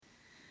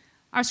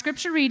Our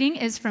scripture reading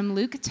is from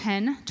Luke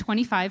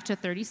 10:25 to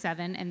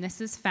 37, and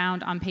this is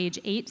found on page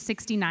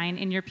 869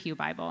 in your Pew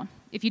Bible.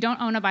 If you don't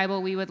own a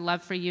Bible, we would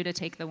love for you to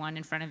take the one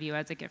in front of you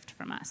as a gift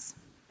from us.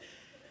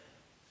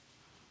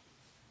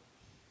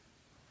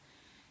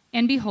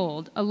 And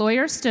behold, a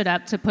lawyer stood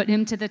up to put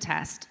him to the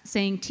test,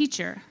 saying,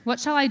 "Teacher, what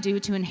shall I do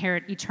to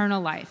inherit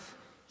eternal life?"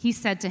 He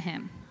said to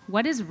him,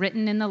 "What is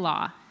written in the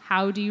law?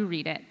 How do you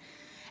read it?"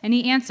 And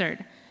he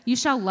answered, "You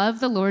shall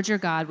love the Lord your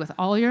God with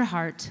all your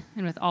heart,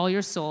 and with all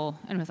your soul,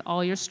 and with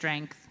all your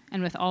strength,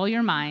 and with all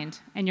your mind,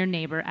 and your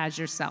neighbor as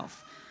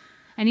yourself."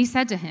 And he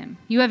said to him,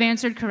 "You have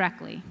answered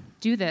correctly.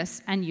 Do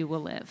this, and you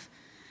will live."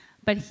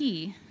 But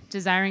he,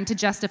 desiring to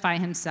justify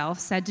himself,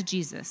 said to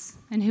Jesus,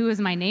 "And who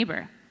is my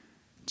neighbor?"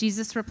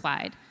 Jesus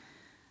replied,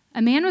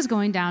 "A man was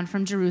going down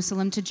from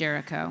Jerusalem to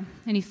Jericho,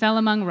 and he fell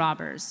among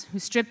robbers, who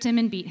stripped him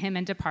and beat him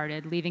and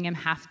departed, leaving him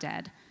half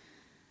dead.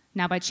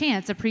 Now by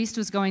chance a priest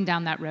was going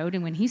down that road,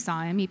 and when he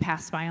saw him, he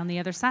passed by on the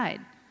other side.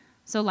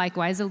 So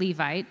likewise a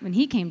Levite, when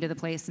he came to the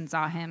place and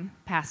saw him,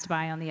 passed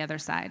by on the other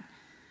side.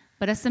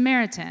 But a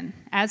Samaritan,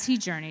 as he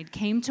journeyed,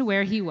 came to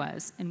where he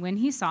was, and when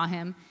he saw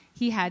him,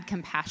 he had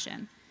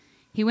compassion.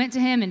 He went to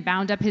him and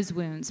bound up his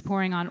wounds,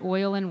 pouring on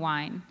oil and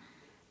wine.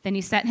 Then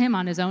he set him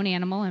on his own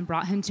animal and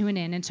brought him to an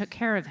inn and took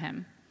care of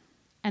him.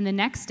 And the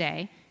next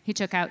day he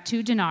took out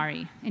 2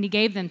 denarii, and he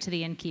gave them to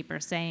the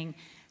innkeeper, saying,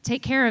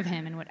 'Take care of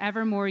him, and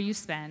whatever more you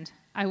spend,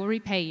 I will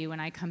repay you when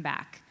I come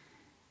back.'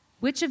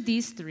 Which of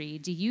these 3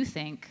 do you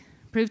think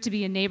proved to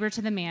be a neighbor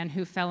to the man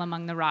who fell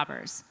among the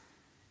robbers?"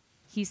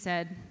 He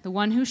said, "The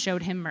one who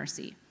showed him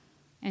mercy."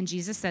 And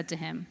Jesus said to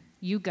him,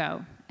 "You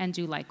go and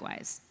do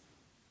likewise."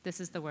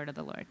 This is the word of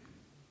the Lord.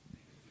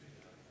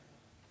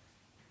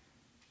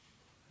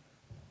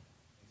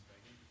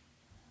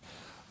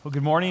 Well,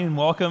 good morning and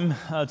welcome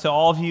to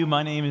all of you.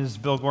 My name is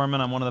Bill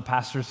Gorman. I'm one of the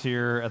pastors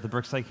here at the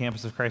Brookside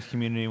campus of Christ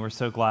Community. We're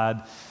so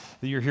glad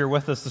that you're here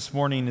with us this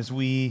morning as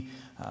we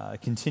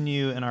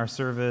continue in our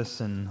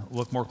service and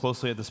look more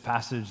closely at this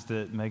passage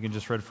that Megan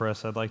just read for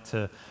us. I'd like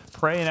to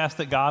pray and ask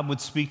that God would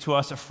speak to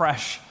us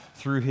afresh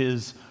through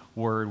his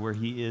word, where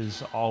he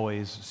is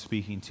always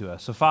speaking to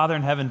us. So, Father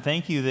in heaven,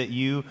 thank you that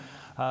you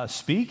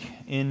speak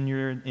in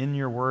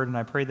your word, and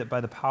I pray that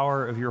by the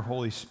power of your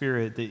Holy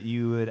Spirit that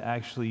you would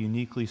actually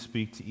uniquely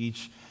speak to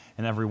each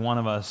and every one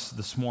of us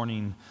this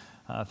morning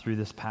through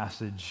this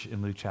passage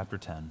in Luke chapter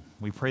 10.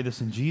 We pray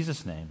this in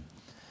Jesus' name.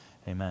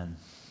 Amen.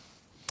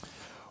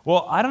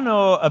 Well, I don't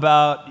know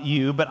about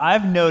you, but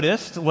I've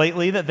noticed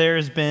lately that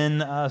there's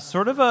been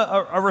sort of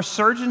a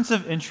resurgence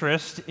of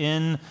interest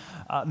in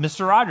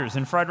Mr. Rogers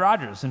and Fred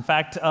Rogers. In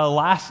fact,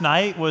 last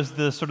night was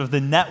the sort of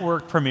the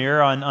network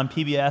premiere on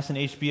PBS and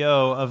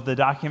HBO of the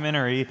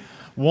documentary,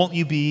 "Won't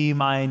You Be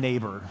My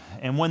Neighbor?"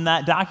 And when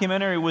that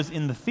documentary was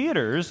in the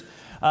theaters,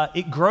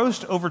 it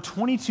grossed over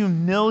 $22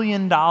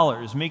 million,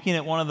 making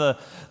it one of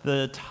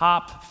the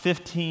top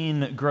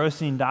 15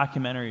 grossing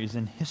documentaries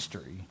in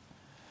history.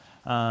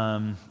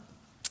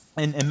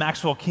 And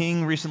Maxwell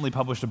King recently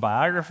published a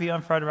biography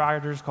on Fred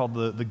Rogers called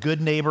The Good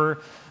Neighbor,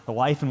 The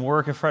Life and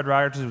Work of Fred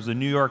Rogers. It was a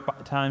New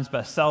York Times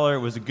bestseller. It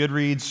was a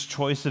Goodreads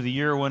Choice of the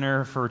Year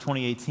winner for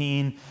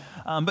 2018.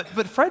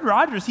 But Fred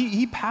Rogers,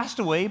 he passed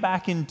away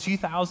back in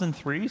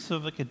 2003, so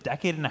like a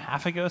decade and a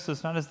half ago. So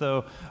it's not as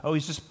though,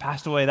 he's just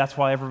passed away. That's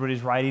why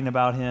everybody's writing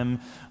about him,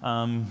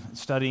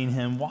 studying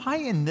him. Why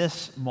in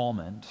this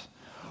moment?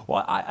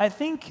 Well, I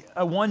think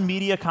one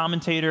media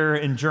commentator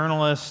and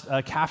journalist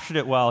captured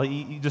it well.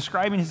 He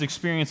describing his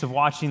experience of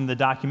watching the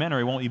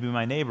documentary, "Won't You Be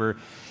My Neighbor?"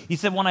 He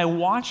said, "When I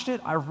watched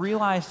it, I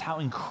realized how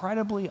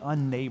incredibly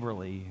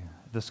unneighborly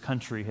this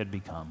country had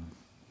become.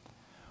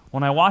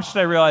 When I watched it,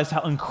 I realized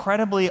how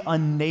incredibly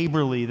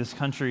unneighborly this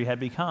country had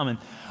become." And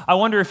I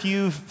wonder if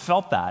you've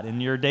felt that in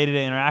your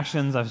day-to-day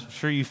interactions. I'm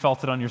sure you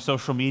felt it on your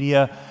social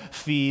media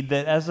feed,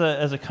 that as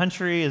a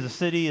country, as a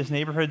city, as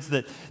neighborhoods,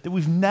 that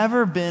we've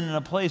never been in a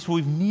place where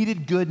we've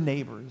needed good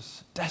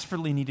neighbors,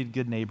 desperately needed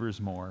good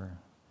neighbors more.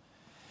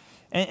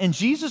 And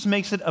Jesus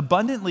makes it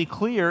abundantly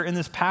clear in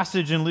this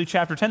passage in Luke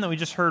chapter 10 that we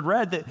just heard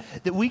read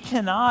that we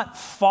cannot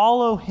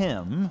follow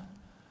him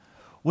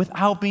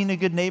without being a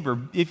good neighbor.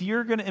 If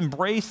you're going to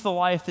embrace the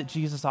life that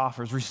Jesus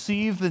offers,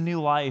 receive the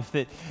new life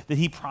that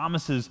he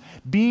promises,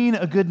 being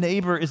a good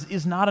neighbor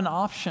is not an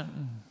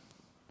option.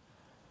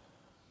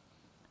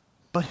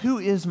 But who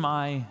is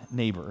my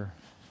neighbor?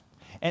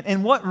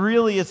 And what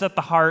really is at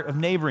the heart of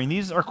neighboring?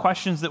 These are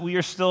questions that we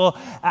are still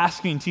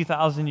asking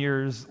 2,000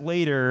 years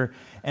later,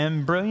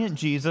 and brilliant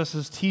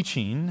Jesus'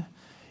 teaching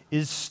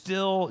is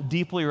still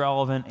deeply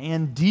relevant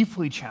and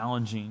deeply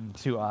challenging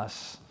to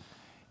us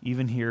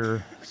even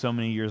here so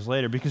many years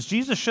later. Because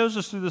Jesus shows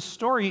us through this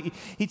story,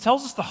 he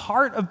tells us the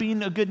heart of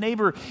being a good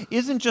neighbor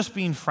isn't just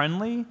being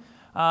friendly.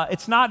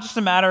 It's not just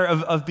a matter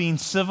of being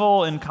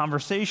civil in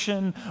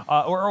conversation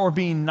or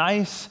being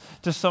nice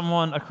to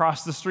someone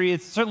across the street.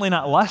 It's certainly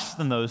not less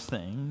than those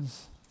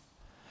things.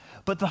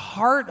 But the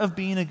heart of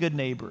being a good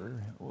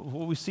neighbor,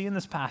 what we see in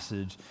this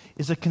passage,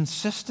 is a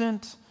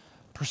consistent,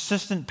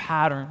 persistent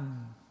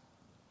pattern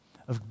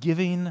of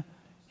giving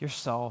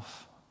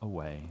yourself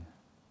away.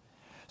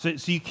 So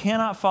you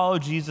cannot follow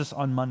Jesus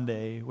on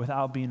Monday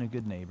without being a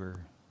good neighbor.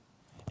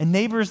 And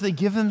neighbors, they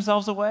give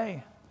themselves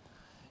away.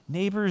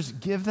 Neighbors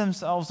give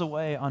themselves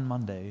away on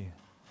Monday.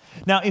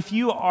 Now, if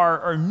you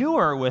are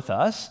newer with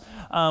us,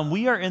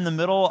 we are in the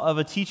middle of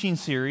a teaching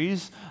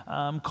series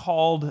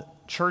called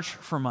Church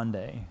for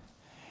Monday.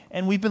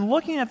 And we've been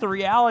looking at the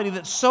reality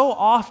that so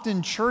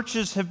often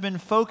churches have been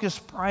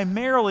focused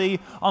primarily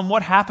on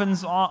what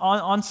happens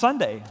on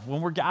Sunday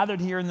when we're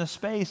gathered here in this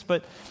space,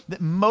 but that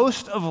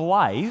most of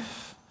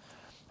life,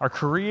 our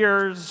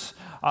careers,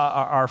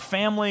 our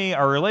family,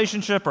 our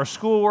relationship, our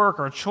schoolwork,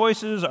 our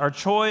choices, our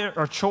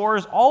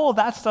chores, all of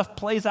that stuff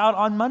plays out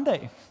on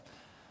Monday.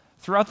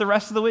 Throughout the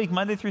rest of the week,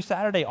 Monday through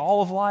Saturday,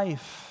 all of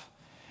life.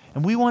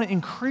 And we want to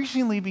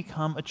increasingly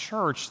become a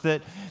church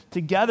that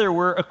together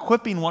we're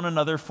equipping one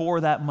another for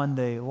that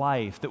Monday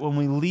life. That when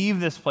we leave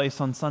this place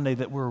on Sunday,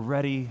 that we're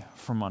ready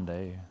for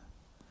Monday.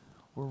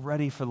 We're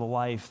ready for the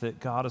life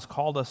that God has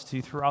called us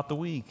to throughout the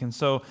week. And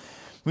so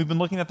we've been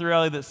looking at the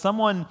reality that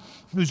someone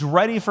who's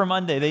ready for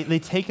Monday, they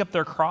take up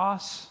their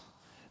cross,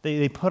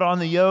 they put on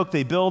the yoke,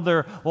 they build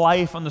their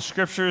life on the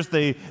scriptures,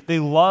 they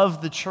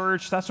love the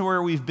church. That's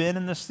where we've been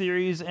in this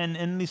series. And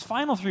in these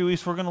final 3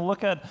 weeks, we're going to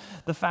look at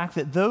the fact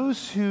that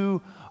those who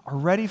are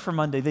ready for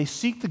Monday, they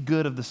seek the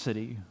good of the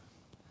city.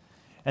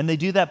 And they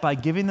do that by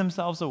giving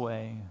themselves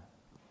away,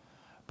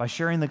 by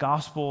sharing the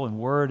gospel in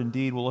word and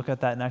deed. We'll look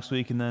at that next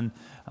week. And then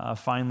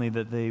finally,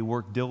 that they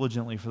work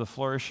diligently for the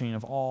flourishing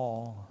of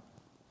all.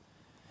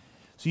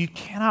 So you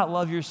cannot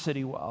love your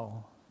city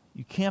well.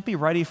 You can't be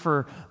ready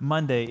for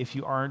Monday if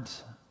you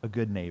aren't a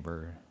good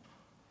neighbor.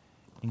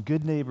 And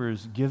good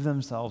neighbors give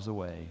themselves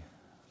away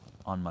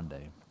on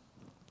Monday.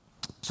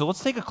 So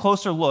let's take a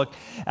closer look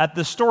at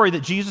the story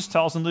that Jesus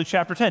tells in Luke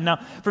chapter 10.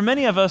 Now, for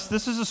many of us,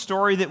 this is a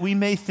story that we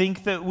may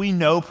think that we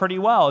know pretty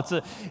well.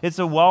 It's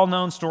a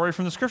well-known story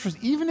from the scriptures.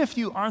 Even if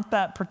you aren't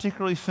that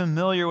particularly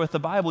familiar with the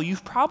Bible,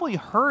 you've probably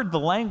heard the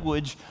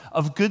language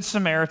of Good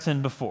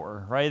Samaritan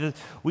before, right?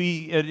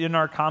 We, in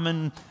our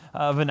common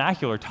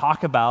vernacular,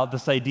 talk about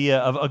this idea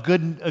of a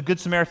good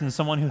Samaritan,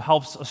 someone who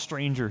helps a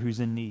stranger who's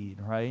in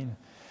need, right?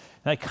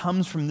 That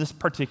comes from this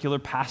particular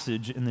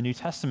passage in the New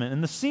Testament.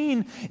 And the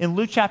scene in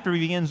Luke chapter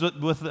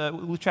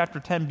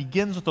 10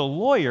 begins with a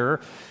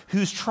lawyer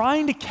who's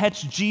trying to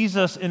catch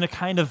Jesus in a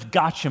kind of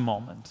gotcha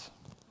moment.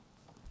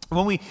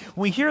 When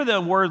we hear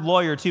the word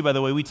lawyer, too, by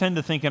the way, we tend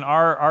to think in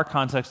our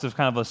context of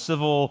kind of a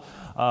civil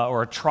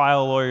or a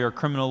trial lawyer, or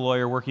criminal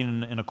lawyer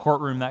working in a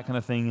courtroom, that kind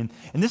of thing.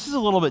 And this is a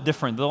little bit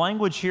different. The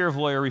language here of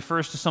lawyer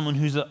refers to someone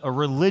who's a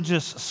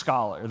religious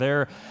scholar.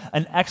 They're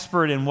an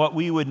expert in what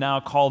we would now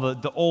call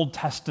the Old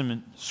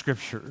Testament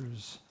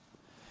scriptures.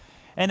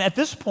 And at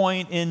this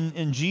point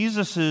in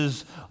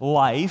Jesus'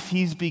 life,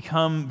 he's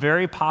become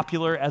very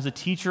popular as a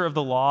teacher of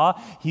the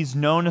law. He's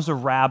known as a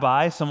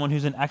rabbi, someone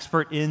who's an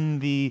expert in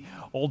the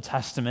Old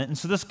Testament. And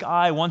so this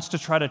guy wants to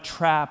try to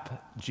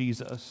trap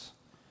Jesus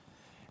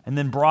and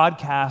then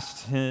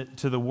broadcast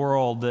to the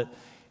world that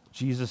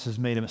Jesus has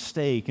made a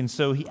mistake. And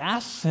so he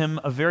asks him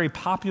a very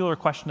popular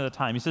question at the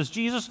time. He says,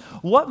 Jesus,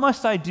 what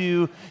must I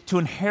do to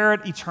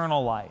inherit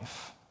eternal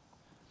life?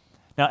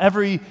 Now,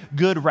 every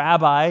good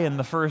rabbi in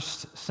the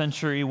first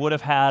century would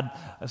have had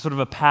a sort of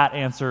a pat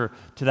answer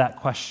to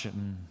that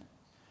question.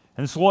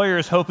 And this lawyer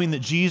is hoping that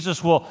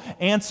Jesus will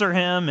answer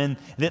him, and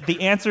that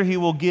the answer he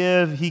will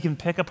give, he can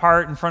pick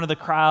apart in front of the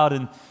crowd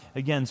and,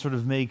 again, sort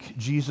of make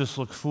Jesus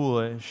look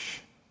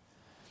foolish.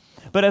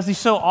 But as he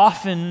so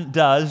often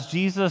does,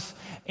 Jesus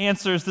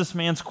answers this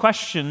man's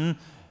question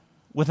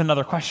with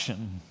another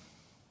question.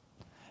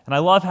 And I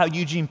love how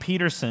Eugene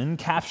Peterson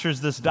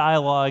captures this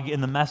dialogue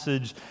in the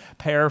Message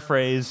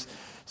paraphrase.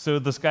 So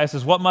this guy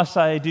says, what must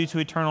I do to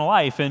eternal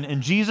life?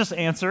 And Jesus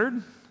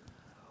answered,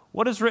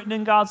 what is written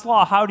in God's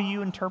law? How do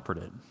you interpret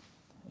it?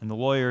 And the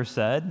lawyer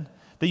said,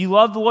 that you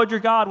love the Lord your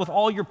God with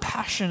all your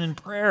passion and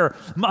prayer,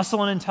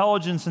 muscle and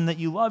intelligence, and that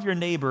you love your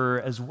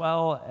neighbor as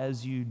well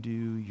as you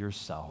do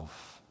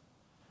yourself.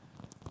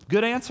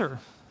 Good answer,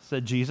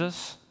 said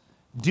Jesus.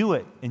 Do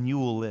it and you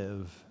will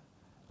live.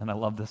 And I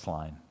love this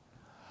line.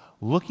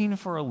 Looking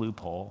for a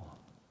loophole,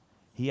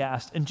 he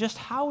asked, and just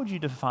how would you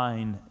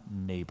define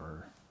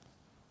neighbor?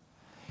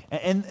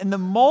 And the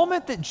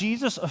moment that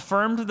Jesus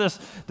affirmed to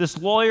this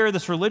lawyer,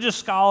 this religious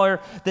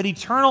scholar, that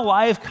eternal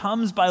life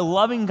comes by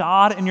loving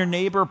God and your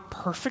neighbor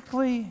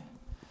perfectly,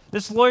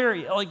 this lawyer,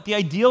 like the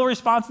ideal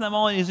response in that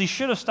moment is he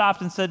should have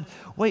stopped and said,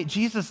 wait,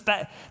 Jesus,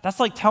 that's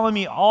like telling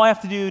me all I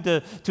have to do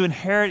to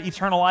inherit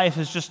eternal life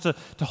is just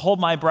to hold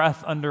my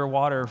breath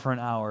underwater for an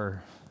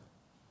hour.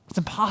 It's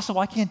impossible.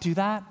 I can't do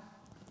that.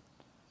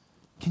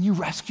 Can you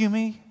rescue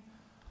me?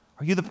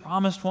 Are you the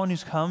promised one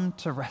who's come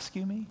to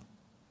rescue me?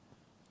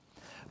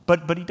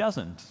 But he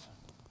doesn't.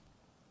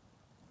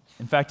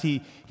 In fact,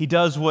 he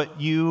does what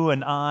you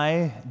and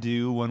I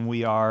do when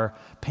we are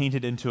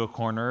painted into a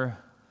corner.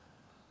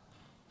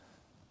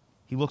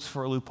 He looks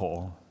for a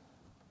loophole.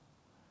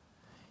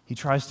 He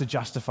tries to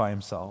justify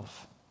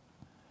himself.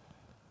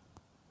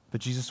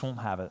 But Jesus won't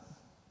have it.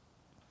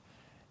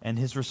 And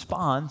his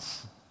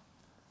response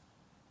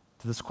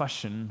to this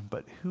question,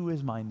 but who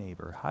is my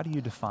neighbor? How do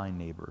you define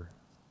neighbor?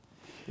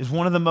 Is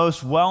one of the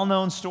most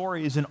well-known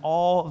stories in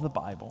all of the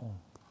Bible.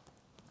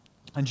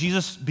 And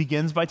Jesus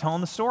begins by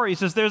telling the story. He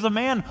says, there's a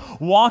man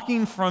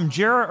walking from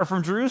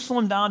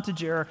Jerusalem down to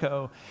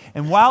Jericho,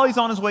 and while he's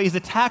on his way, he's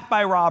attacked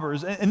by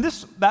robbers. And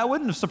that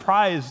wouldn't have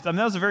surprised, that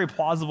was a very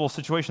plausible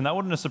situation. That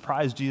wouldn't have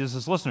surprised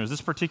Jesus' listeners.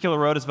 This particular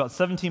road is about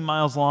 17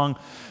 miles long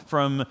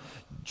from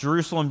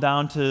Jerusalem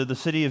down to the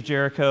city of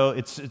Jericho.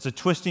 It's a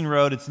twisting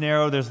road. It's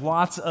narrow. There's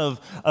lots of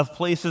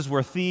places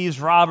where thieves,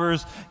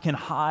 robbers can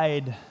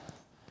hide.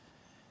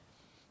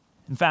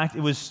 In fact,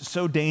 it was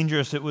so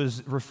dangerous, it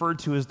was referred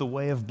to as the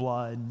way of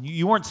blood.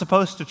 You weren't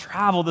supposed to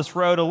travel this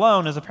road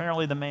alone, as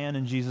apparently the man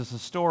in Jesus'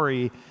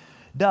 story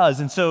does.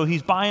 And so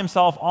he's by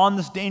himself on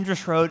this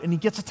dangerous road, and he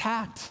gets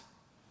attacked.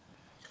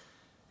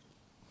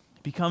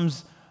 He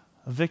becomes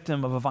a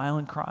victim of a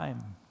violent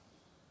crime.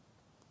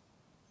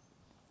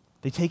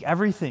 They take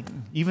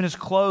everything, even his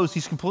clothes.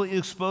 He's completely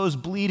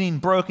exposed, bleeding,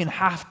 broken,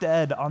 half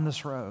dead on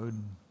this road.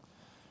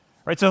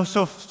 Right?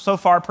 So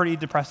far, pretty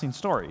depressing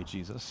story,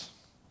 Jesus.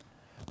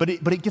 But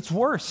it gets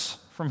worse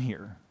from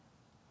here.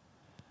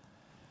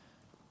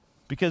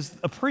 Because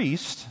a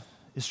priest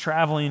is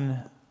traveling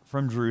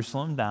from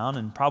Jerusalem down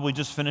and probably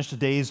just finished a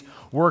day's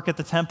work at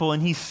the temple,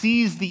 and he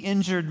sees the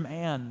injured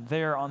man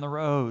there on the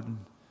road,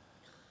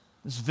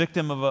 this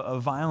victim of a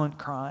violent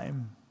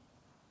crime.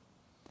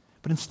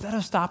 But instead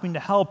of stopping to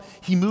help,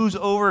 he moves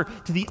over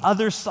to the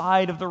other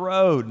side of the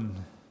road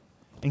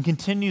and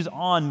continues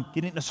on,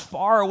 getting as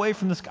far away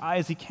from this guy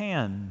as he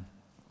can.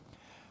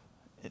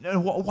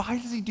 Why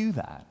does he do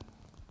that?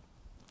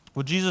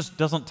 Well, Jesus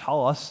doesn't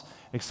tell us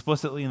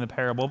explicitly in the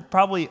parable.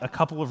 Probably a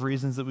couple of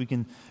reasons that we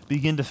can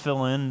begin to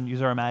fill in and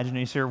use our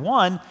imaginations here.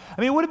 One,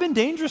 it would have been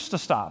dangerous to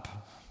stop,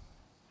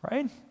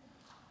 right?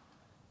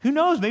 Who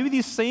knows? Maybe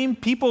these same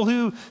people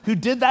who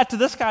did that to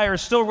this guy are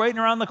still waiting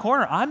around the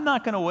corner. I'm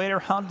not going to wait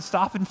around to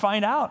stop and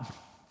find out.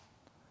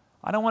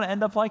 I don't want to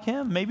end up like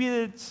him. Maybe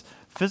it's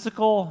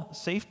physical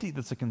safety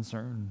that's a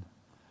concern.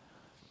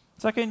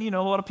 Second,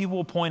 a lot of people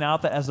will point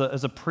out that as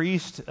a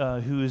priest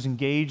who is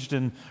engaged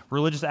in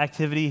religious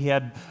activity, he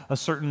had a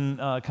certain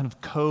kind of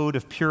code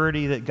of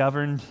purity that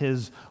governed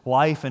his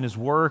life and his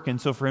work. And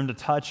so for him to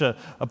touch a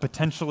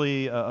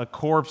potentially a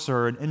corpse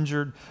or an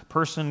injured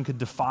person could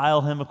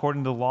defile him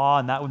according to the law,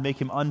 and that would make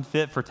him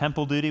unfit for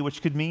temple duty,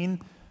 which could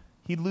mean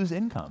he'd lose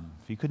income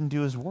if he couldn't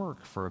do his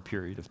work for a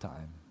period of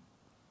time.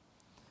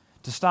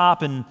 To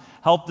stop and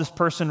help this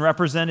person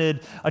represented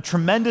a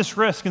tremendous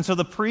risk, and so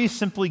the priest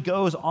simply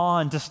goes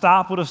on. To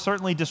stop would have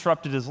certainly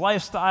disrupted his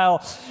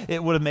lifestyle.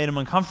 It would have made him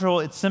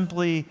uncomfortable. It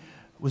simply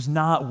was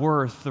not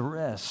worth the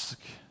risk.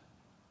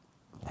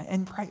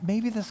 And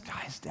maybe this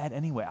guy's dead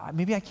anyway.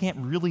 Maybe I can't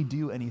really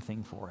do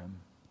anything for him.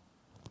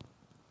 And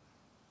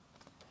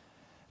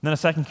then a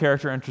second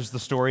character enters the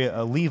story,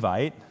 a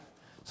Levite.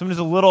 Someone who's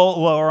a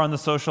little lower on the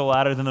social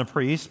ladder than a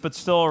priest, but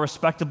still a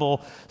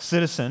respectable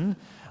citizen.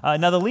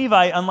 Now, the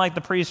Levite, unlike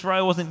the priest,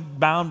 probably wasn't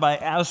bound by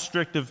as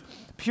strict of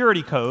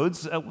purity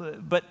codes,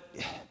 but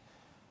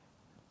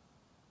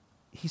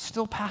he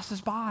still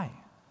passes by.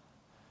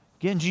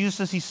 Again, Jesus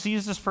says he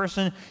sees this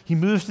person, he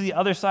moves to the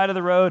other side of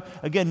the road.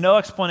 Again, no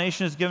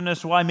explanation is given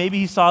as to why. Maybe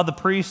he saw the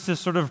priest,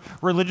 this sort of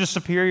religious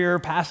superior,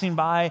 passing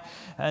by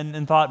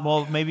and thought,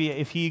 well, maybe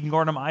if he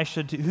ignored him, I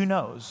should too. Who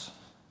knows?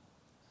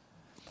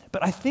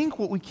 But I think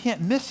what we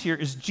can't miss here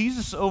is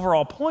Jesus'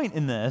 overall point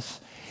in this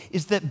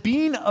is that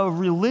being a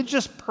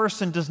religious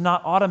person does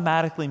not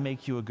automatically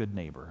make you a good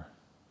neighbor.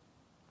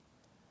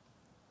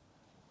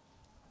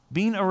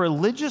 Being a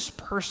religious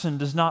person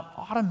does not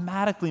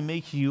automatically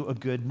make you a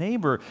good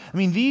neighbor.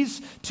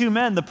 These two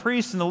men, the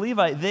priest and the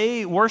Levite,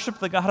 they worship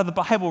the God of the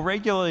Bible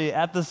regularly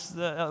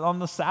on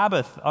the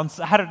Sabbath, on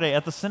Saturday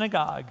at the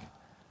synagogue.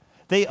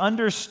 They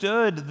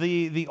understood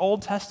the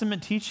Old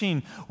Testament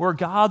teaching where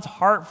God's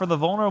heart for the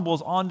vulnerable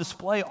is on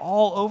display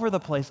all over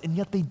the place, and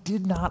yet they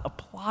did not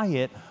apply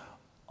it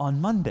on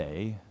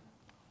Monday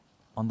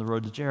on the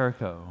road to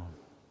Jericho.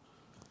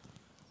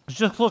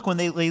 Just look, when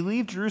they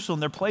leave Jerusalem,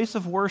 their place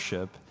of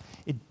worship,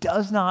 it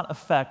does not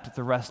affect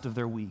the rest of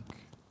their week.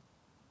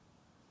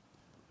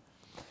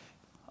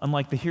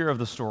 Unlike the hero of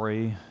the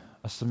story,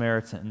 a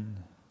Samaritan.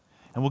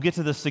 And we'll get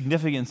to the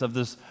significance of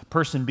this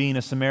person being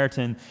a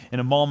Samaritan in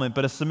a moment,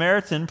 but a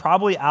Samaritan,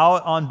 probably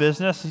out on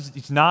business,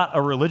 he's not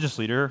a religious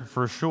leader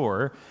for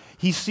sure.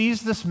 He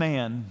sees this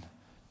man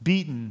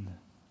beaten,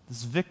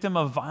 this victim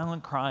of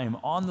violent crime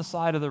on the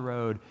side of the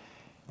road,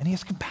 and he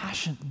has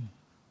compassion.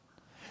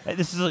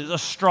 This is a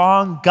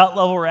strong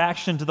gut-level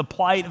reaction to the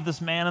plight of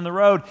this man on the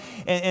road.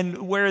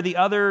 And where the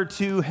other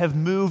two have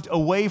moved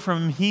away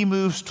from him, he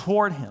moves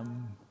toward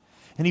him.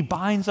 And he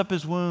binds up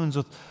his wounds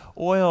with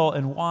oil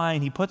and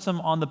wine. He puts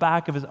him on the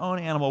back of his own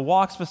animal,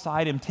 walks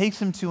beside him,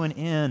 takes him to an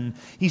inn.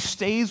 He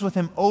stays with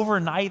him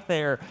overnight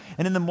there.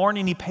 And in the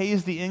morning, he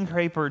pays the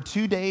innkeeper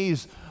 2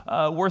 days'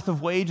 worth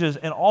of wages,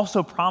 and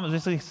also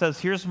basically says,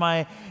 here's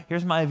my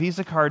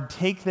Visa card,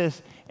 take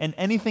this, and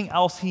anything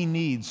else he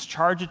needs,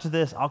 charge it to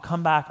this. I'll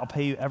come back, I'll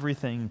pay you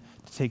everything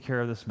to take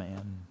care of this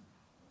man.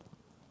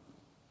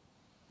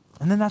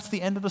 And then that's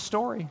the end of the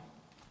story.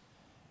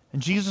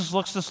 And Jesus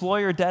looks this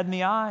lawyer dead in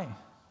the eye.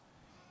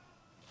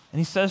 And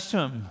he says to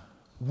him,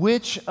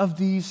 which of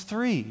these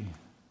three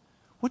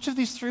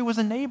was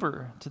a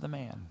neighbor to the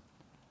man?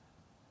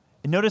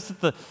 And notice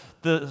that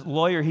the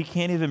lawyer, he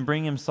can't even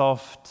bring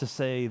himself to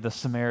say the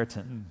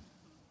Samaritan.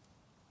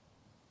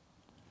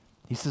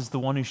 He says the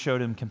one who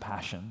showed him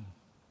compassion.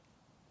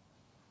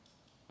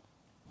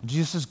 And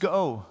Jesus says,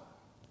 go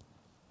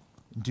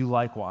and do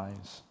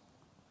likewise.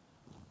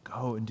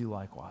 Go and do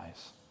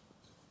likewise.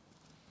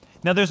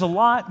 Now, there's a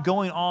lot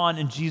going on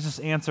in Jesus'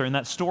 answer in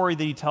that story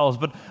that he tells,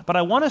 but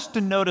I want us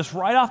to notice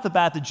right off the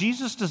bat that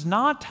Jesus does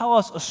not tell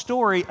us a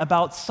story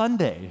about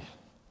Sunday.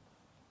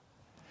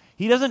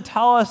 He doesn't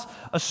tell us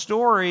a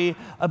story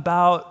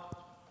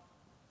about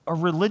a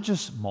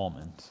religious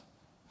moment.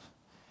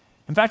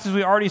 In fact, as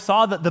we already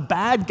saw, that the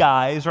bad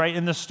guys, right,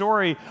 in this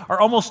story are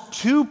almost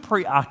too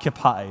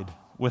preoccupied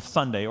with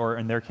Sunday, or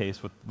in their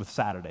case, with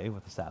Saturday,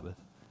 with the Sabbath.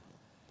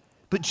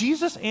 But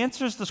Jesus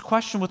answers this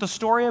question with a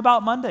story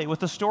about Monday, with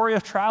the story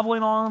of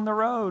traveling along the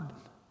road,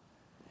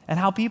 and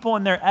how people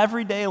in their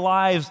everyday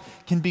lives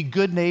can be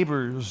good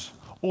neighbors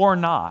or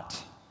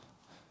not.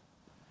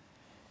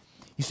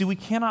 You see, we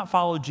cannot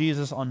follow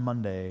Jesus on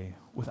Monday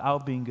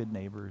without being good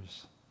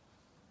neighbors.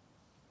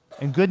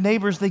 And good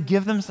neighbors, they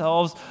give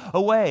themselves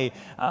away.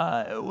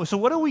 So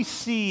what do we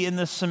see in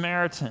this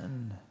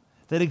Samaritan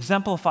that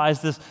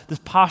exemplifies this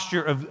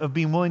posture of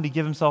being willing to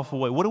give himself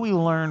away? What do we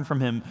learn from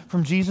him,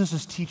 from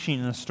Jesus' teaching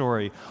in the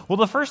story? Well,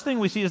 the first thing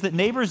we see is that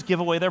neighbors give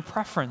away their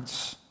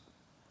preference.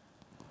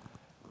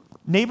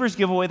 Neighbors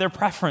give away their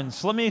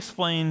preference. Let me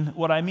explain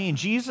what I mean.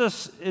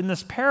 Jesus, in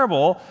this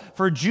parable,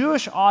 for a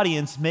Jewish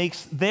audience,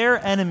 makes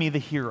their enemy the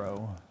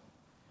hero.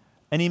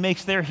 And he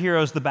makes their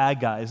heroes the bad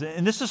guys.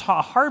 And this is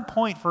a hard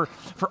point for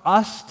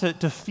us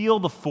to feel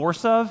the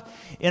force of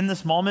in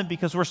this moment,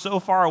 because we're so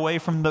far away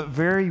from the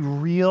very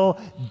real,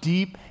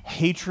 deep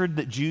hatred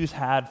that Jews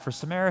had for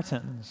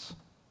Samaritans.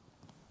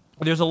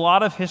 There's a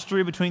lot of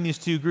history between these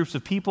two groups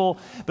of people,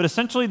 but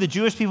essentially the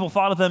Jewish people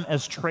thought of them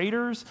as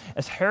traitors,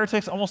 as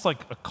heretics, almost like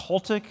a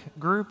cultic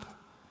group.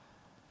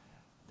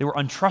 They were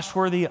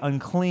untrustworthy,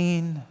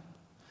 unclean.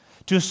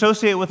 To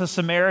associate with a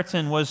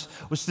Samaritan was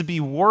to be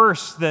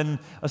worse than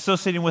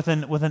associating with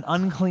an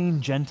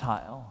unclean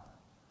Gentile.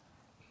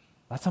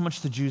 That's how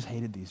much the Jews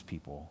hated these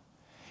people.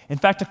 In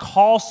fact, to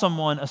call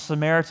someone a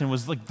Samaritan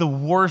was like the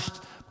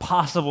worst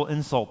possible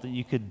insult that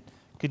you could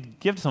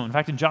give to someone. In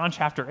fact, in John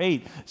chapter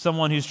 8,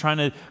 someone who's trying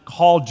to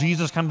call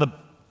Jesus kind of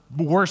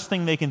the worst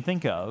thing they can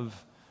think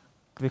of,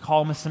 they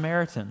call him a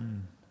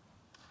Samaritan.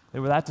 They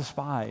were that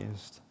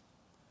despised.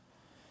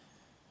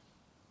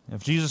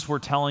 If Jesus were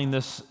telling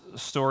this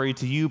story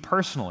to you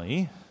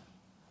personally,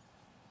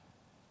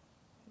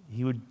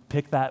 he would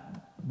pick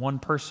that one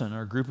person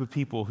or group of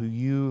people who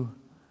you,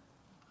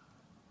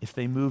 if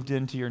they moved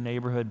into your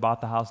neighborhood, bought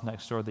the house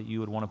next door, that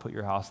you would want to put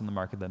your house in the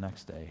market the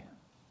next day.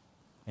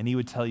 And he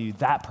would tell you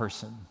that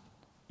person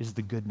is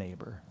the good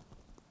neighbor.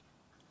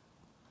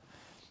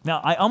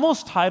 Now, I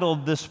almost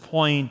titled this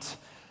point,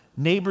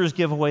 Neighbors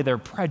Give Away Their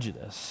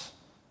Prejudice.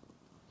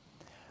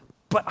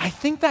 But I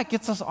think that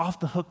gets us off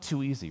the hook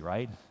too easy,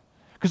 right?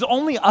 Because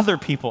only other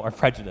people are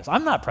prejudiced.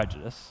 I'm not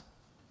prejudiced.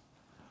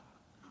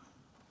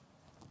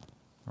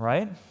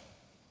 Right?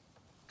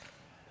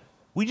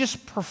 We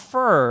just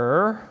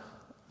prefer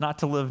not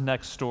to live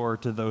next door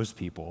to those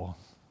people.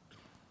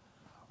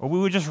 Or we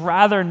would just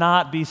rather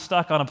not be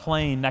stuck on a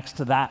plane next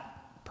to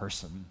that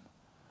person.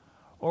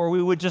 Or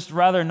we would just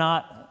rather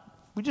not,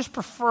 we just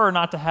prefer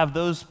not to have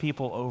those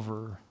people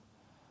over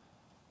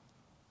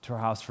to our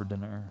house for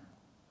dinner.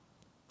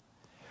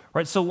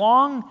 Right? So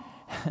long,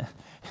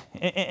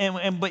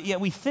 but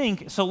yet we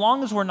think, so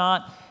long as we're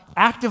not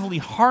actively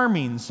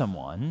harming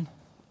someone,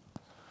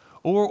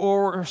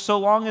 or so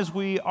long as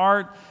we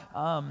aren't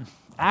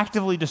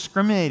actively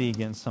discriminating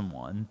against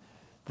someone,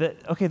 that,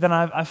 okay, then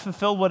I've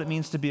fulfilled what it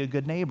means to be a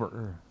good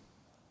neighbor.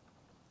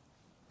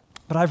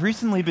 But I've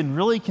recently been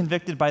really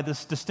convicted by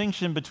this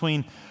distinction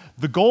between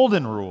the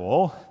golden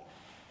rule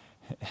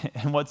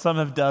and what some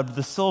have dubbed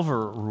the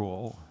silver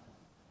rule.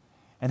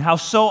 And how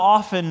so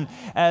often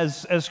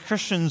as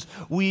Christians,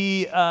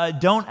 we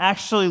don't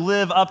actually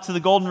live up to the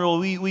golden rule.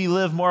 We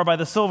live more by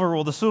the silver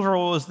rule. The silver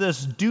rule is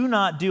this: do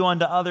not do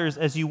unto others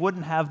as you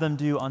wouldn't have them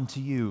do unto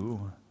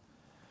you.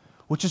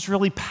 Which is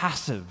really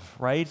passive,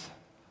 right?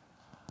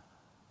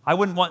 I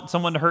wouldn't want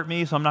someone to hurt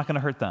me, so I'm not going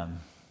to hurt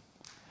them.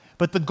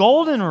 But the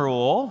golden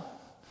rule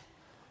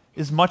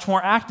is much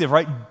more active,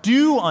 right?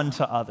 Do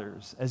unto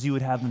others as you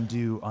would have them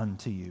do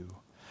unto you.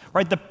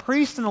 Right? The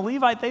priest and the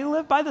Levite, they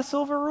lived by the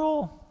silver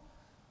rule.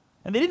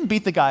 And they didn't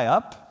beat the guy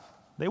up.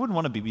 They wouldn't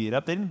want to be beat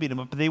up. They didn't beat him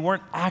up, but they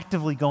weren't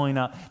actively going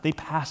out. They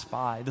passed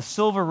by. The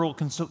silver rule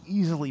can so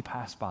easily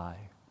pass by.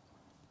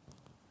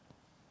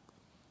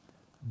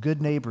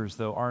 Good neighbors,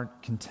 though,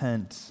 aren't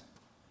content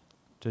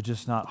to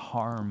just not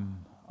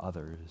harm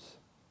others.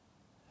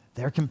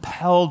 They're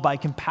compelled by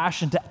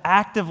compassion to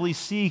actively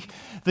seek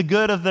the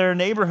good of their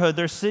neighborhood,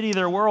 their city,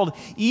 their world,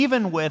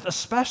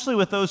 especially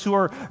with those who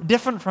are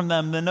different from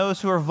them, than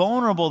those who are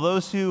vulnerable,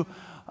 those who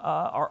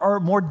are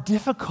more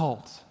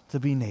difficult to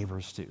be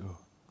neighbors to.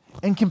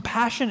 And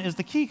compassion is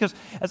the key, because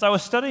as I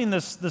was studying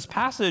this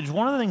passage,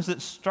 one of the things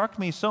that struck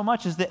me so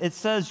much is that it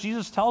says,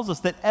 Jesus tells us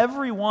that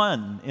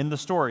everyone in the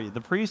story,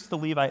 the priest, the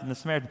Levite, and the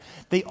Samaritan,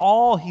 they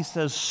all, he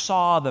says,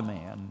 saw the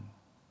man.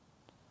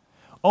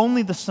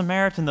 Only the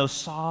Samaritan, though,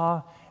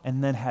 saw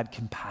and then had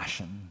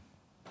compassion.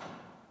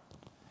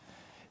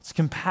 It's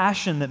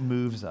compassion that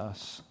moves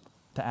us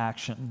to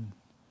action.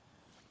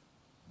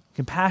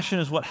 Compassion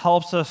is what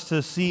helps us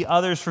to see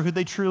others for who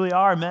they truly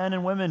are, men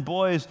and women,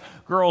 boys,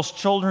 girls,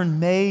 children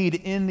made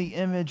in the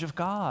image of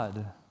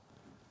God.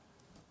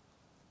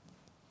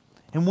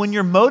 And when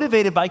you're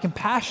motivated by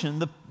compassion,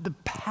 the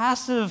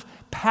passive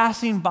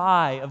passing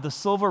by of the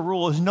silver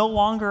rule is no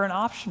longer an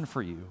option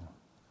for you.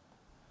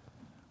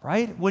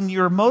 Right? When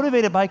you're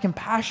motivated by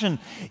compassion,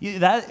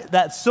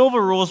 that silver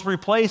rule is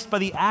replaced by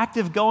the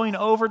active going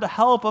over to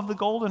help of the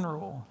golden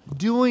rule,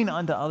 doing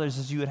unto others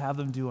as you would have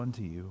them do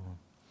unto you.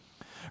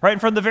 Right?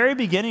 And from the very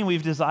beginning,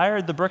 we've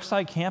desired the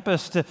Brookside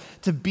campus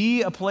to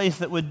be a place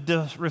that would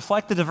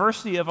reflect the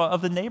diversity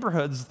of the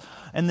neighborhoods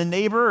and the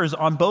neighbors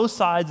on both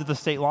sides of the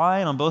state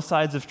line, on both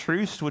sides of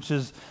Troost, which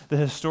is the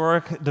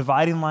historic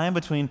dividing line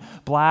between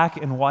black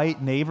and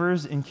white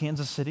neighbors in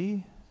Kansas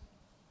City.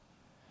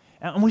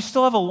 And we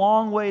still have a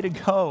long way to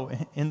go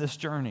in this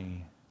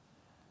journey.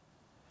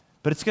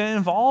 But it's going to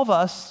involve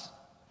us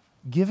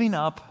giving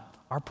up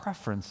our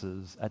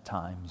preferences at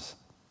times.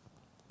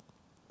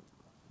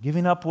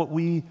 Giving up what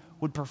we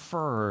would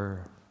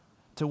prefer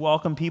to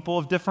welcome people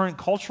of different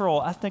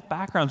cultural, ethnic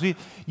backgrounds.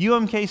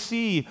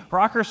 UMKC,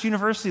 Rockhurst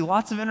University,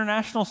 lots of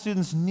international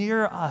students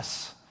near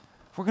us.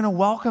 We're going to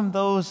welcome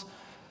those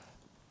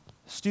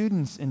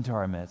students into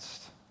our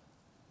midst.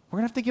 We're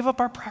going to have to give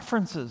up our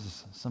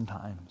preferences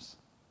sometimes.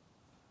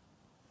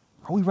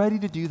 Are we ready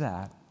to do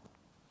that?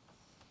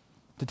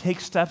 To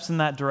take steps in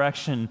that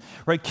direction,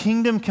 right?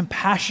 Kingdom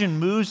compassion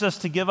moves us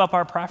to give up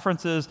our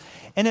preferences,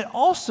 and it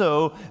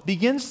also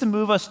begins to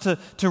move us to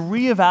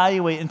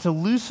reevaluate and to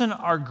loosen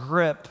our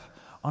grip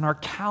on our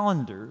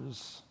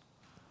calendars,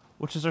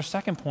 which is our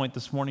second point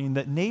this morning,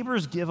 that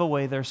neighbors give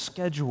away their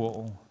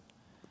schedule.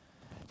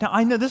 Now,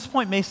 I know this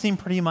point may seem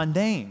pretty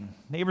mundane.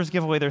 Neighbors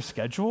give away their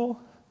schedule,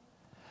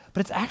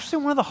 but it's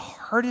actually one of the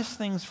hardest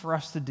things for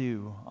us to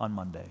do on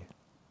Monday.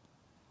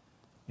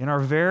 In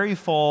our very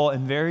full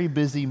and very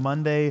busy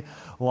Monday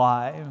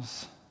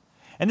lives.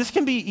 And this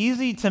can be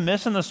easy to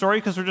miss in the story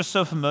because we're just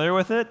so familiar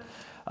with it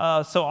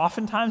so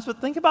oftentimes.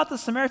 But think about the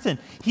Samaritan.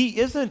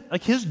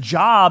 His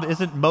job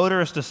isn't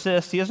motorist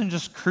assist. He isn't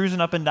just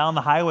cruising up and down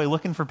the highway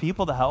looking for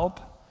people to help.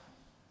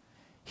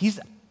 He's,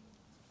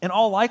 in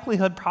all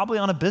likelihood, probably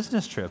on a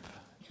business trip.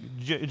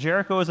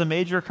 Jericho is a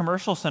major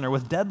commercial center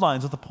with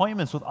deadlines, with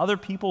appointments, with other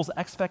people's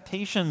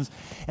expectations.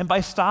 And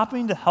by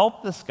stopping to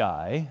help this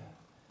guy,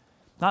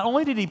 not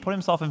only did he put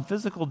himself in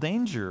physical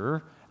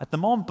danger at the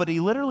moment, but he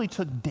literally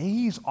took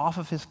days off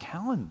of his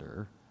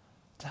calendar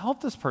to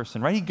help this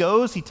person, right? He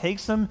goes, he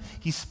takes him,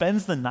 he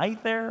spends the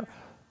night there,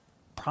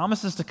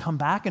 promises to come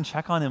back and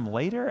check on him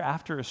later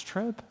after his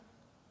trip.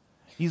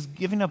 He's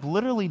giving up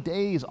literally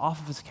days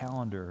off of his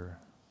calendar.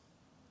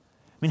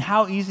 I mean,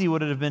 how easy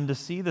would it have been to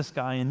see this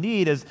guy in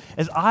need, as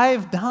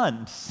I've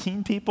done,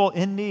 seen people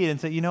in need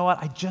and say, you know what,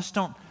 I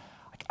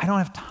don't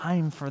have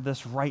time for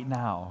this right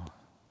now.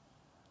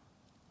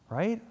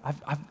 Right?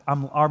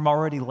 I'm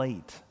already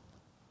late.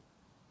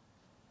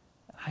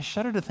 I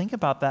shudder to think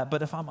about that,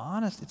 but if I'm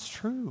honest, it's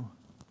true.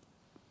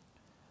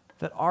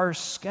 That our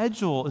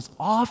schedule is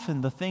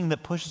often the thing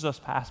that pushes us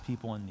past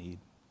people in need,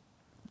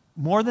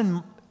 more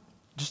than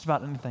just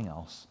about anything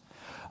else.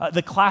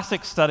 The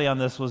classic study on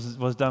this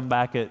was done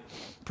back at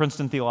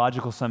Princeton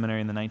Theological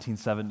Seminary in the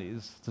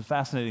 1970s. It's a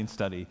fascinating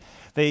study.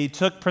 They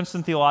took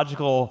Princeton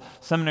Theological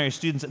Seminary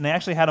students and they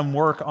actually had them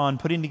work on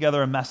putting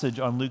together a message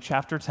on Luke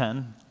chapter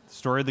 10,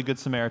 story of the Good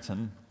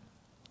Samaritan.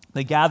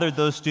 They gathered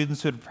those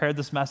students who had prepared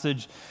this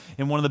message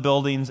in one of the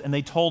buildings, and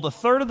they told a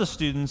third of the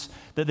students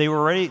that they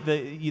were ready,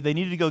 they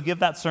needed to go give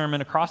that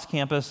sermon across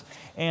campus,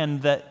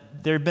 and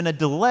that there had been a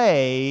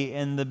delay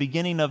in the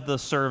beginning of the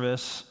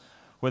service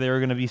where they were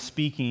going to be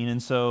speaking,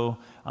 and so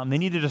they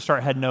needed to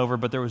start heading over,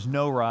 but there was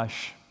no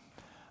rush.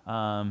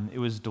 It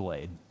was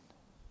delayed.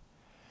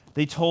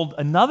 They told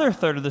another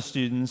third of the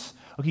students,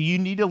 okay, you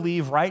need to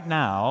leave right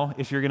now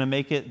if you're going to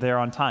make it there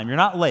on time. You're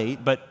not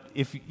late, but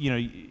if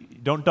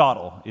don't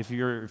dawdle. If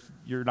you're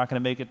not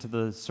going to make it to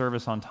the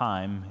service on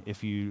time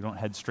if you don't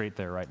head straight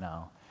there right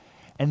now.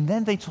 And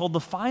then they told the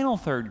final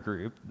third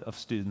group of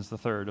students, the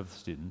third of the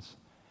students,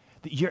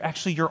 that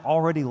you're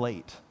already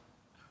late.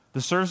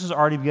 The service has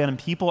already begun and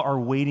people are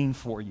waiting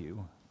for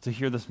you to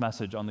hear this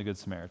message on the Good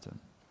Samaritan.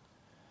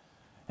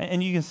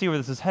 And you can see where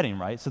this is heading,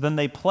 right? So then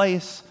they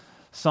place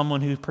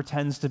someone who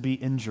pretends to be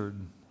injured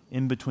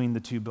in between the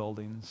two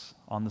buildings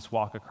on this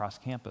walk across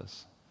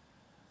campus.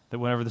 That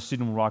whenever the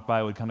student would walk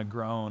by, would kind of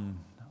groan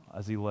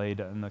as he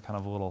laid in the kind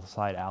of a little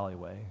side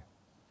alleyway.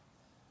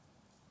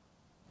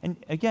 And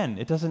again,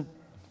 it doesn't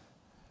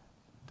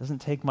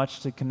take much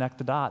to connect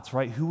the dots,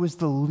 right? Who was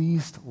the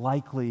least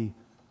likely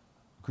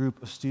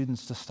group of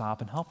students to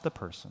stop and help the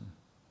person?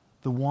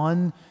 the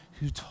one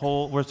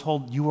we're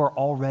told you are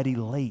already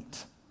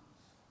late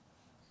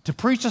to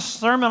preach a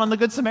sermon on the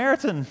Good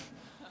Samaritan.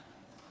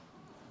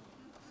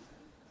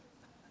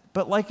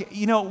 But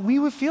we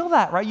would feel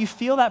that, right? You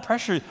feel that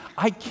pressure.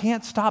 I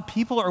can't stop.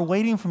 People are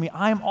waiting for me.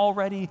 I'm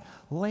already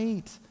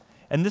late.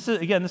 And this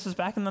is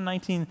back in the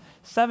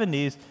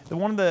 1970s.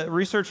 One of the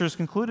researchers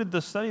concluded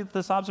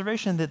this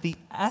observation that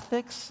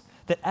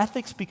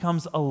ethics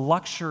becomes a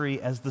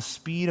luxury as the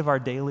speed of our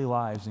daily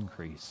lives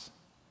increase.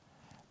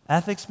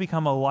 Ethics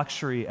become a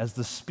luxury as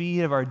the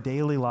speed of our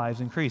daily lives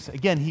increase.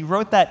 Again, he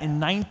wrote that in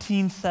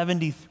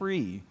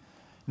 1973.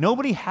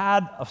 Nobody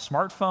had a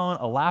smartphone,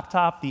 a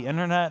laptop, the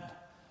internet.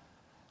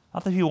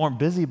 Not that people weren't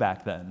busy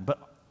back then, but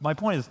my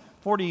point is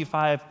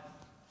 45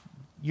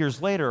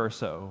 years later or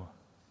so,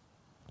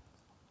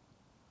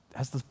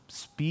 has the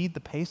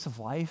pace of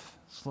life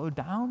slowed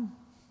down?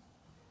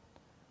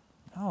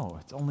 No,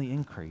 it's only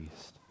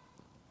increased.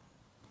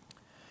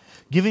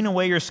 Giving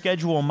away your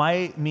schedule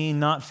might mean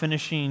not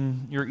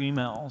finishing your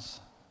emails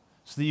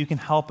so that you can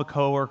help a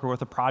coworker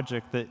with a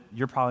project that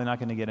you're probably not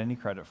going to get any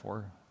credit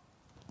for.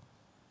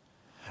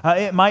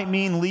 It might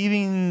mean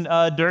leaving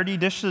dirty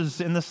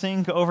dishes in the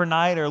sink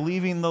overnight or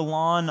leaving the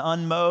lawn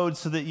unmowed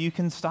so that you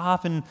can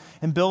stop and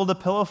build a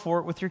pillow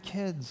fort with your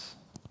kids.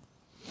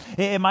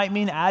 It might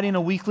mean adding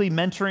a weekly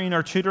mentoring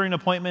or tutoring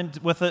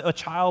appointment with a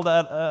child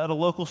at a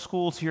local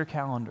school to your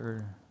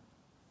calendar.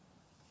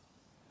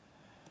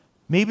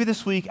 Maybe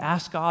this week,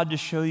 ask God to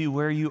show you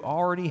where you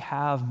already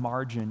have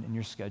margin in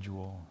your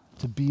schedule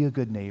to be a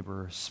good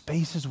neighbor,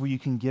 spaces where you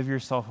can give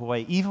yourself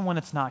away, even when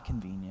it's not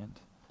convenient.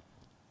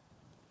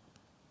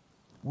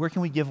 Where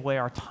can we give away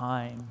our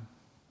time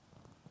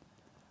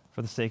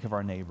for the sake of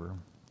our neighbor?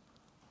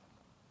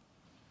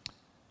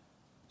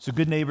 So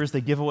good neighbors,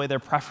 they give away their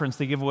preference.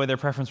 They give away their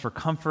preference for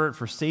comfort,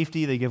 for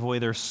safety. They give away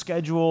their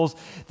schedules.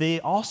 They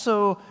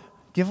also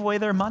give away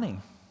their money.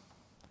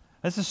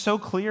 This is so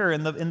clear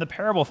in the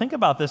parable. Think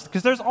about this,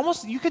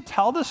 because you could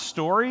tell this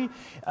story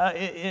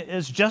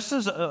is just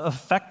as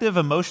effective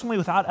emotionally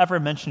without ever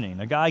mentioning.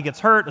 A guy gets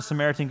hurt, a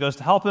Samaritan goes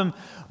to help him,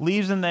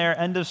 leaves him there,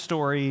 end of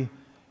story.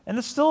 And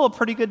it's still a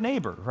pretty good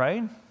neighbor,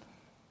 right?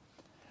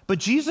 But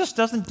Jesus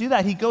doesn't do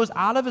that. He goes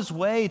out of his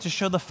way to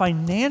show the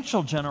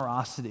financial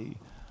generosity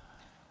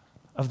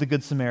of the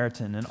Good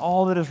Samaritan and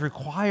all that is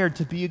required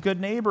to be a good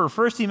neighbor.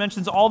 First, he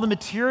mentions all the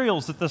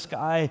materials that this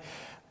guy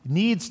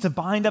needs to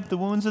bind up the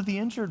wounds of the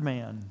injured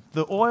man.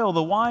 The oil,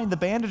 the wine, the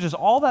bandages,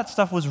 all that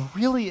stuff was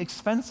really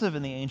expensive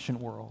in the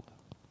ancient world.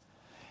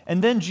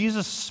 And then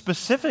Jesus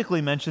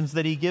specifically mentions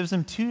that he gives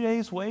him 2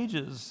 days'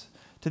 wages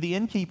to the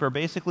innkeeper,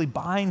 basically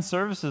buying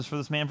services for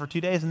this man for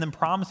 2 days and then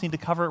promising to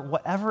cover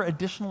whatever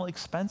additional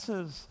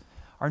expenses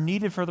are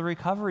needed for the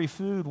recovery,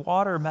 food,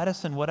 water,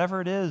 medicine, whatever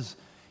it is,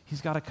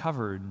 he's got it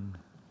covered.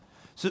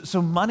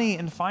 So money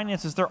and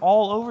finances, they're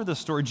all over the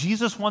story.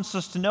 Jesus wants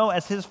us to know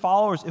as his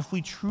followers, if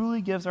we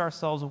truly give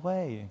ourselves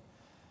away,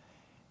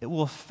 it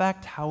will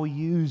affect how we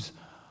use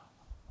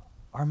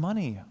our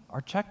money,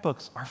 our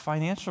checkbooks, our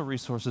financial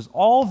resources,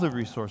 all the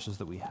resources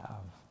that we have.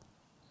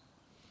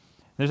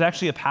 There's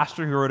actually a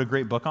pastor who wrote a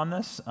great book on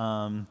this,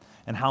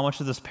 and how much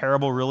of this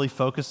parable really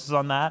focuses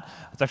on that.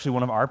 It's actually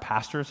one of our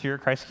pastors here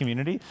at Christ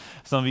Community.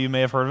 Some of you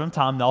may have heard of him,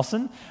 Tom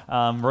Nelson,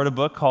 wrote a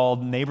book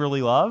called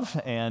Neighborly Love,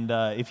 and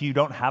if you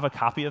don't have a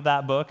copy of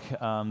that book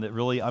that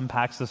really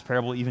unpacks this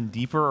parable even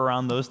deeper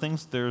around those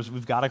things,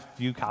 we've got a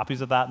few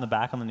copies of that in the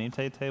back on the name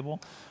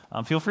table.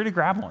 Feel free to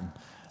grab one.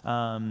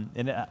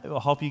 And it will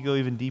help you go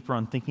even deeper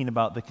on thinking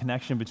about the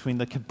connection between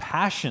the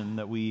compassion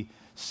that we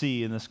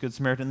see in this Good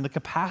Samaritan and the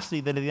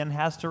capacity that he then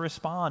has to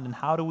respond, and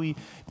how do we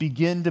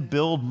begin to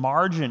build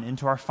margin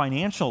into our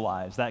financial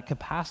lives, that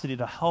capacity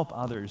to help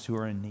others who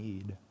are in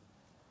need.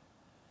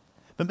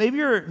 But maybe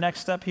your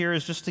next step here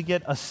is just to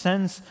get a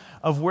sense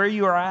of where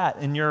you are at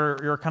in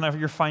your kind of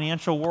your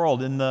financial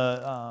world. In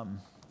the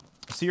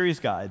series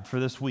guide for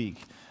this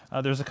week,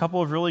 there's a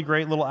couple of really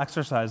great little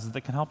exercises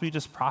that can help you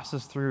just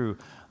process through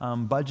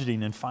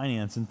budgeting and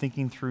finance and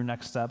thinking through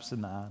next steps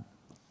in that,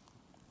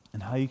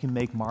 and how you can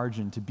make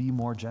margin to be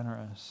more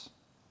generous.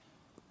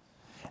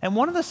 And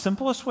one of the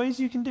simplest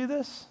ways you can do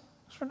this,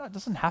 it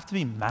doesn't have to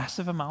be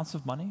massive amounts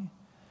of money.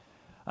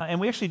 And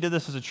we actually did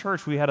this as a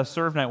church. We had a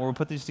serve night where we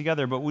put these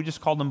together, but we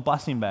just called them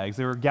blessing bags.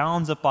 They were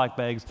gallon Ziploc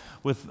bags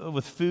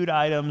with food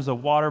items, a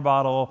water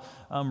bottle,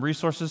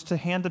 resources to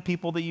hand to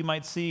people that you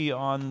might see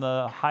on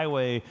the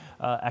highway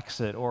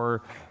exit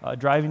or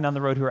driving down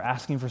the road who are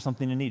asking for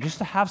something to eat, just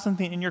to have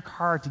something in your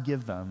car to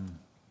give them.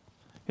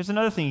 Here's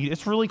another thing.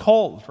 It's really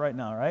cold right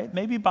now, right?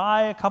 Maybe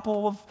buy a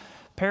couple of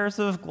pairs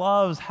of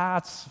gloves,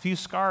 hats, a few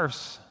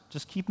scarves.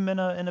 Just keep them in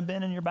a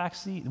bin in your back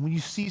seat. And when you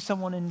see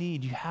someone in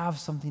need, you have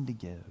something to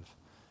give.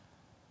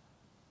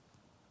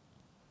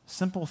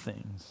 Simple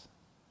things.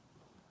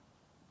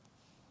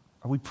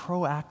 Are we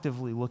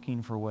proactively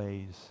looking for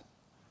ways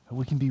that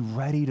we can be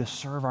ready to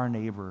serve our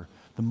neighbor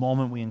the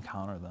moment we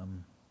encounter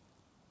them?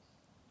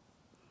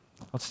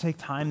 Let's take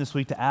time this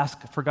week to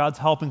ask for God's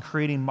help in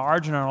creating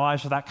margin in our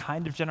lives for that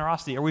kind of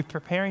generosity. Are we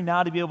preparing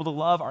now to be able to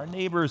love our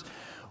neighbors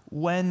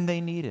when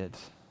they need it?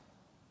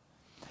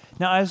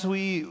 Now, as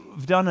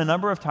we've done a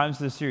number of times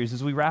in this series,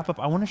 as we wrap up,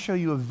 I want to show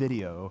you a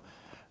video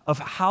of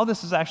how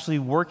this is actually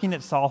working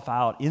itself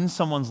out in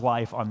someone's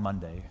life on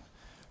Monday.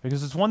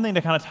 Because it's one thing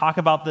to kind of talk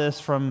about this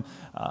from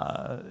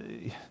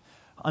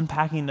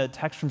unpacking the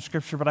text from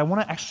Scripture, but I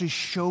want to actually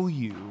show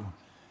you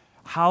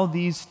how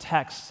these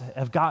texts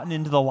have gotten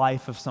into the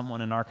life of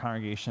someone in our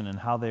congregation and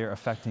how they are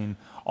affecting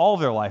all of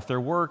their life,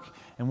 their work,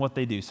 and what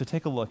they do. So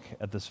take a look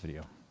at this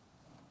video.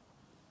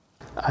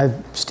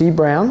 I'm Steve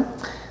Brown,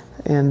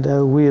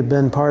 and we have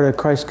been part of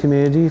Christ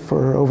Community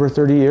for over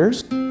 30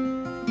 years.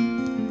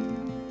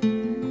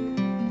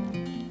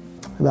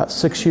 About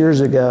 6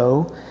 years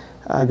ago,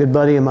 a good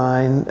buddy of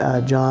mine,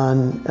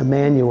 John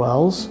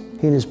Emanuels,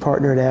 he and his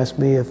partner had asked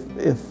me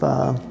if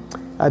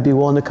I'd be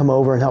willing to come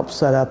over and help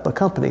set up a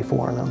company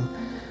for them.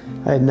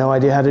 I had no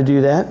idea how to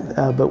do that,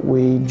 but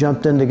we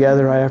jumped in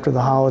together right after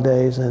the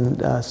holidays,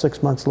 and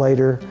 6 months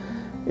later,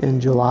 in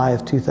July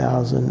of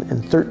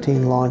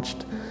 2013,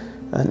 launched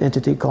an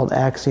entity called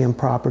Axiom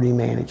Property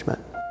Management.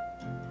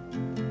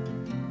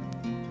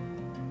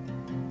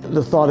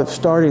 The thought of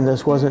starting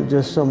this wasn't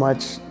just so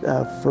much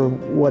for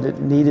what it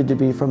needed to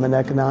be from an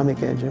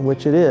economic engine,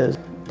 which it is,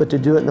 but to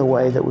do it in a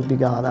way that would be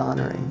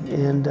God-honoring,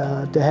 and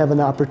to have an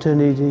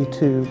opportunity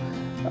to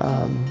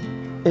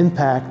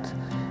impact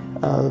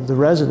the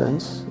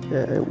residents,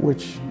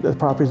 which the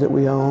properties that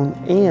we own,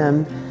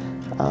 and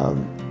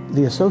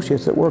the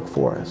associates that work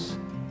for us.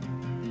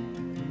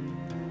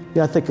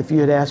 Yeah, I think if you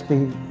had asked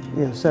me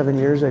 7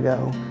 years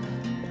ago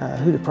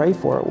who to pray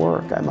for at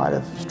work, I might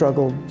have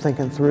struggled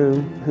thinking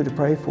through who to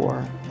pray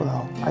for.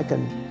 Well, I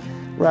can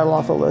rattle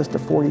off a list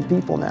of 40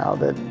 people now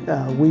that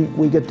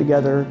we get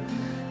together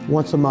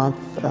once a month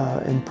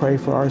and pray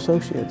for our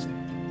associates.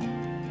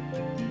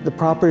 The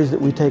properties that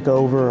we take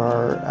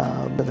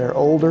over they're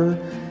older,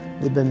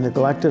 they've been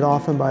neglected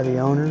often by the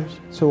owners.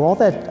 So all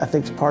that, I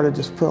think, is part of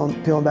just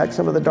peeling back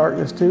some of the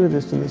darkness too,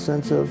 just in the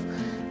sense of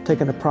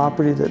taking a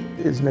property that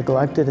is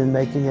neglected and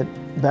making it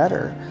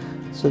better,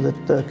 so that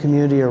the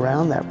community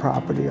around that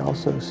property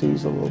also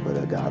sees a little bit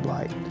of God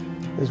light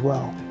as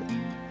well.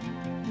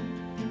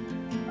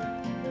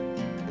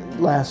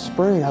 Last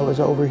spring, I was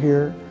over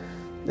here,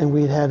 and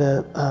we had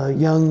a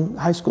young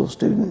high school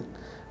student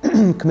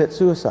commit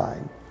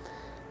suicide.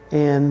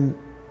 And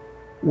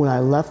when I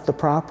left the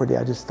property,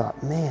 I just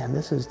thought, man,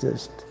 there's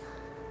just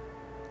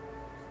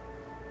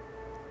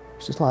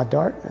a lot of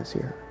darkness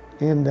here.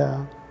 And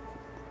I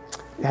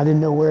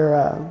didn't know where,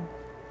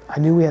 I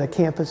knew we had a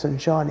campus in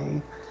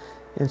Shawnee,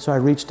 and so I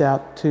reached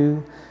out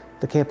to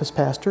the campus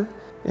pastor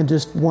and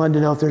just wanted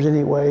to know if there's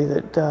any way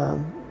that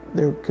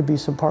there could be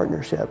some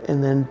partnership,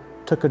 and then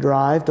took a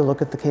drive to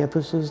look at the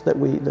campuses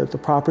the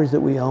properties that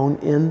we own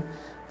in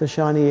the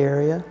Shawnee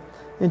area,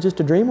 and just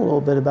to dream a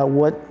little bit about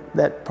what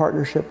that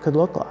partnership could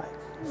look like.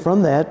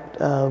 From that,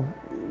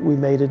 we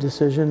made a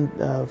decision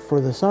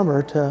for the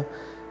summer to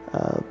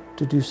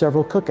do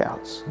several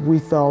cookouts. We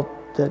felt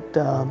that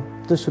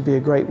this would be a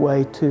great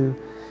way to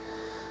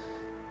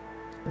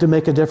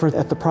make a difference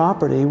at the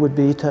property, would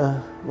be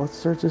to,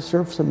 let's just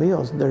serve some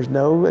meals. There's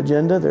no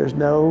agenda, there's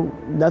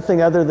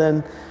nothing other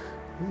than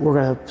we're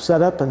going to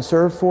set up and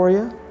serve for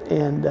you,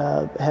 and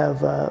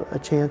have a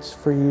chance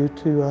for you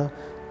to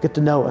get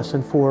to know us,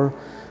 and for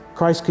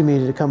Christ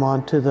Community to come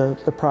onto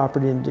the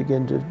property and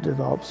begin to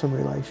develop some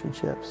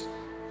relationships.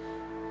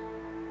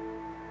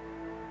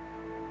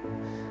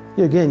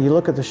 Again, you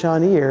look at the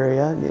Shawnee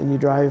area and you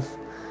drive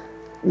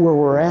where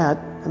we're at,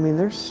 I mean,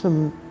 there's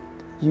some,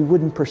 you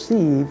wouldn't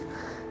perceive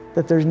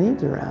that there's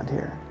needs around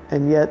here.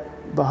 And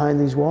yet, behind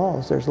these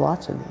walls, there's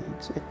lots of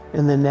needs.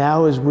 And then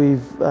now, as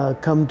we've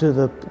come to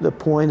the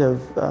point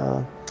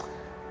of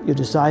you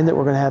deciding that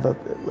we're going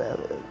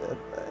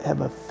to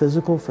have a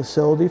physical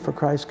facility for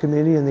Christ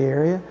Community in the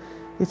area,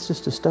 it's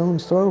just a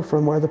stone's throw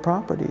from where the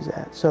property's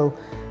at. So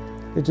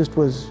it just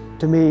was,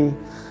 to me,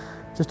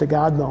 just a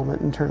God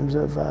moment in terms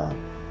of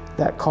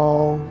that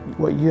call.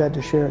 What you had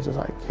to share is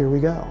like, here we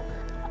go.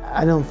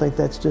 I don't think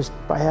that's just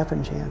by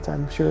happen chance.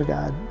 I'm sure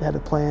God had a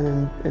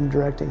plan in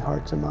directing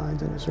hearts and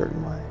minds in a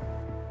certain way.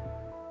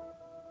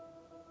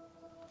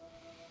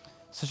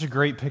 Such a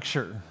great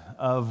picture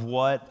of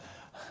what,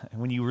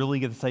 when you really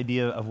get this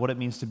idea of what it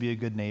means to be a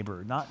good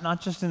neighbor,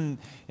 not just in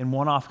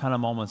one-off kind of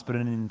moments, but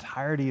in the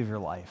entirety of your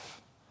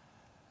life,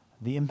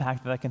 the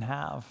impact that can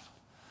have.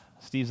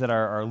 Steve's at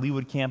our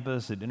Leawood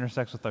campus. It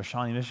intersects with our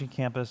Shawnee, Michigan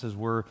campus as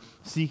we're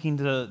seeking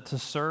to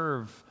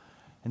serve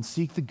and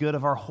seek the good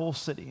of our whole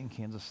city in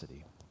Kansas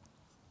City.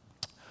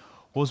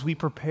 Well, as we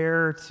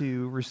prepare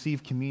to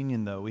receive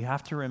communion, though, we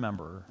have to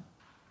remember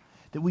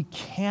that we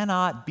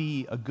cannot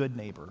be a good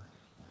neighbor.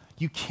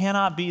 You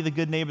cannot be the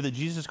good neighbor that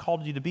Jesus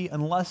called you to be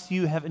unless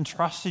you have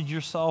entrusted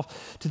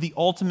yourself to the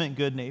ultimate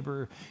good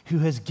neighbor who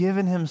has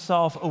given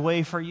himself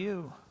away for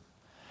you.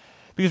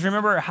 Because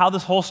remember how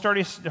this whole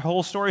story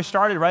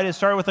started, right? It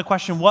started with the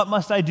question, what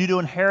must I do to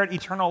inherit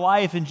eternal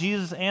life? And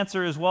Jesus'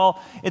 answer is,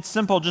 well, it's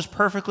simple. Just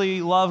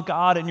perfectly love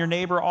God and your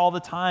neighbor all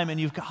the time,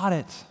 and you've got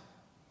it.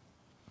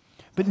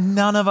 But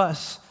none of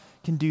us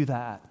can do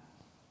that.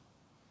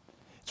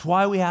 It's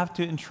why we have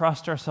to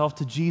entrust ourselves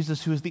to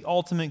Jesus, who is the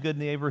ultimate good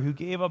neighbor, who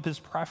gave up his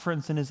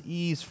preference and his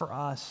ease for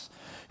us,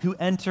 who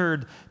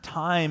entered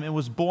time and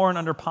was born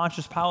under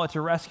Pontius Pilate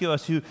to rescue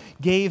us, who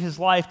gave his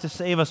life to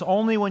save us.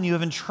 Only when you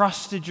have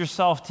entrusted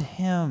yourself to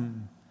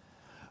him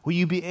will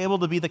you be able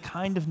to be the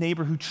kind of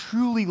neighbor who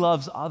truly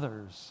loves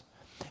others.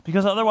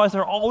 Because otherwise,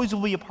 there always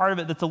will be a part of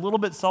it that's a little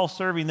bit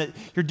self-serving, that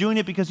you're doing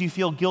it because you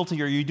feel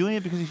guilty, or you're doing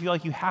it because you feel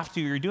like you have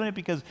to, or you're doing it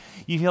because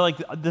you feel like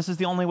this is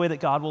the only way that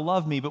God will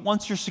love me. But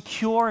once you're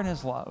secure in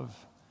his love,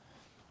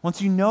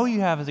 once you know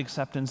you have his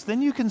acceptance,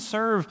 then you can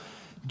serve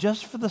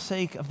just for the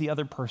sake of the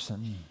other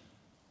person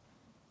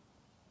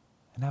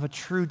and have a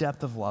true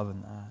depth of love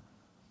in that.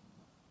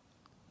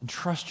 And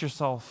trust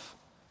yourself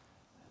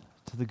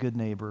to the good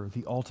neighbor,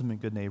 the ultimate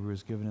good neighbor who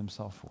has given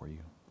himself for you.